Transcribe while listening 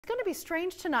going to be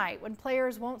strange tonight when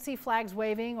players won't see flags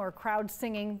waving or crowds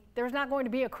singing. There's not going to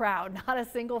be a crowd, not a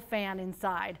single fan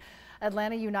inside.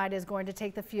 Atlanta United is going to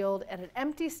take the field at an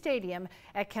empty stadium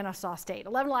at Kennesaw State.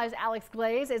 11 Live's Alex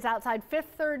Glaze is outside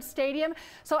Fifth Third Stadium.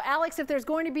 So Alex, if there's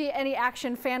going to be any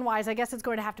action fan-wise, I guess it's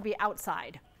going to have to be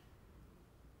outside.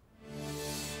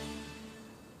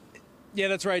 Yeah,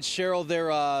 that's right, Cheryl.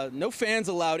 There are no fans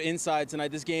allowed inside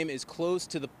tonight. This game is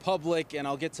closed to the public, and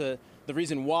I'll get to the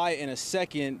reason why in a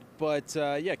second. But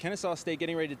yeah, Kennesaw State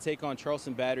getting ready to take on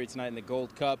Charleston Battery tonight in the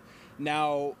Gold Cup.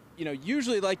 Now, you know,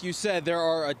 usually, like you said, there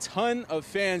are a ton of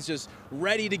fans just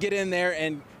ready to get in there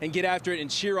and get after it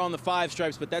and cheer on the Five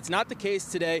Stripes, but that's not the case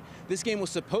today. This game was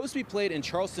supposed to be played in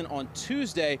Charleston on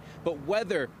Tuesday, but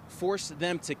weather forced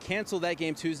them to cancel that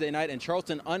game Tuesday night, and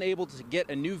Charleston unable to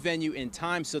get a new venue in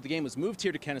time, so the game was moved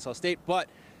here to Kennesaw State, but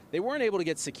they weren't able to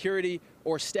get security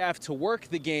or staff to work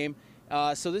the game,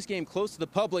 so this game closed to the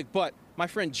public. But my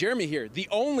friend Jeremy here, the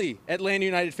only Atlanta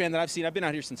United fan that I've seen, I've been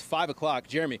out here since 5 o'clock.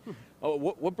 Jeremy,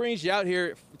 what brings you out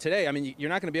here today? I mean, you're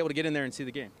not going to be able to get in there and see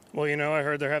the game. Well, you know, I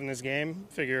heard they're having this game.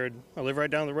 Figured I live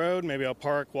right down the road. Maybe I'll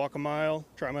park, walk a mile,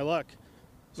 try my luck.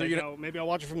 So maybe I'll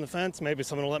watch it from the fence. Maybe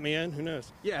someone will let me in. Who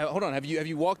knows? Yeah, hold on. Have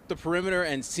you walked the perimeter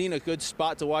and seen a good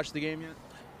spot to watch the game yet?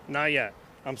 Not yet.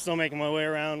 I'm still making my way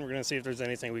around. We're going to see if there's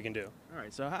anything we can do. All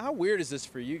right. So how weird is this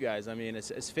for you guys? I mean,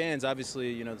 as fans,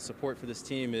 obviously, you know, the support for this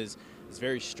team is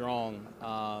very strong.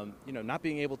 You know, not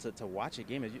being able to watch a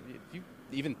game, you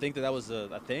even think that was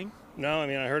a thing? No, I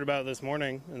mean, I heard about it this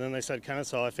morning, and then they said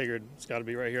Kennesaw. I figured it's got to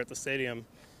be right here at the stadium.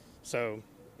 So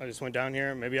I just went down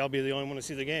here. Maybe I'll be the only one to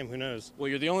see the game. Who knows? Well,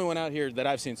 you're the only one out here that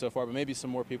I've seen so far, but maybe some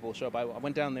more people will show up. I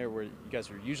went down there where you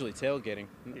guys are usually tailgating.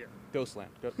 Yeah. Ghostland.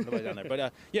 Nobody down there.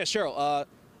 But, yeah, Cheryl,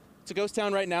 it's a ghost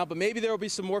town right now, but maybe there will be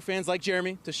some more fans like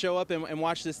Jeremy to show up and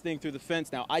watch this thing through the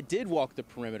fence. Now, I did walk the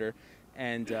perimeter,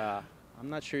 and I'm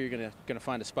not sure you're gonna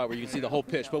find a spot where you can see the whole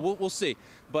pitch, but we'll see.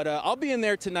 But I'll be in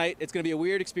there tonight. It's going to be a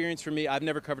weird experience for me. I've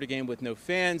never covered a game with no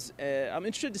fans. I'm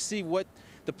interested to see what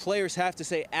the players have to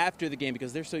say after the game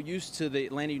because they're so used to the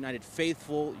Atlanta United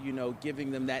faithful, you know, giving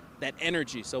them that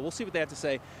energy. So we'll see what they have to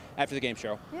say after the game,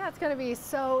 Cheryl. Yeah, it's going to be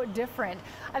so different.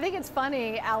 I think it's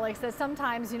funny, Alex, that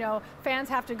sometimes, you know, fans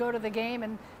have to go to the game,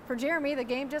 and for Jeremy, the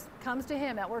game just comes to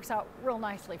him. That works out real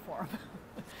nicely for him.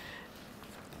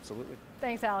 Absolutely.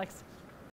 Thanks, Alex.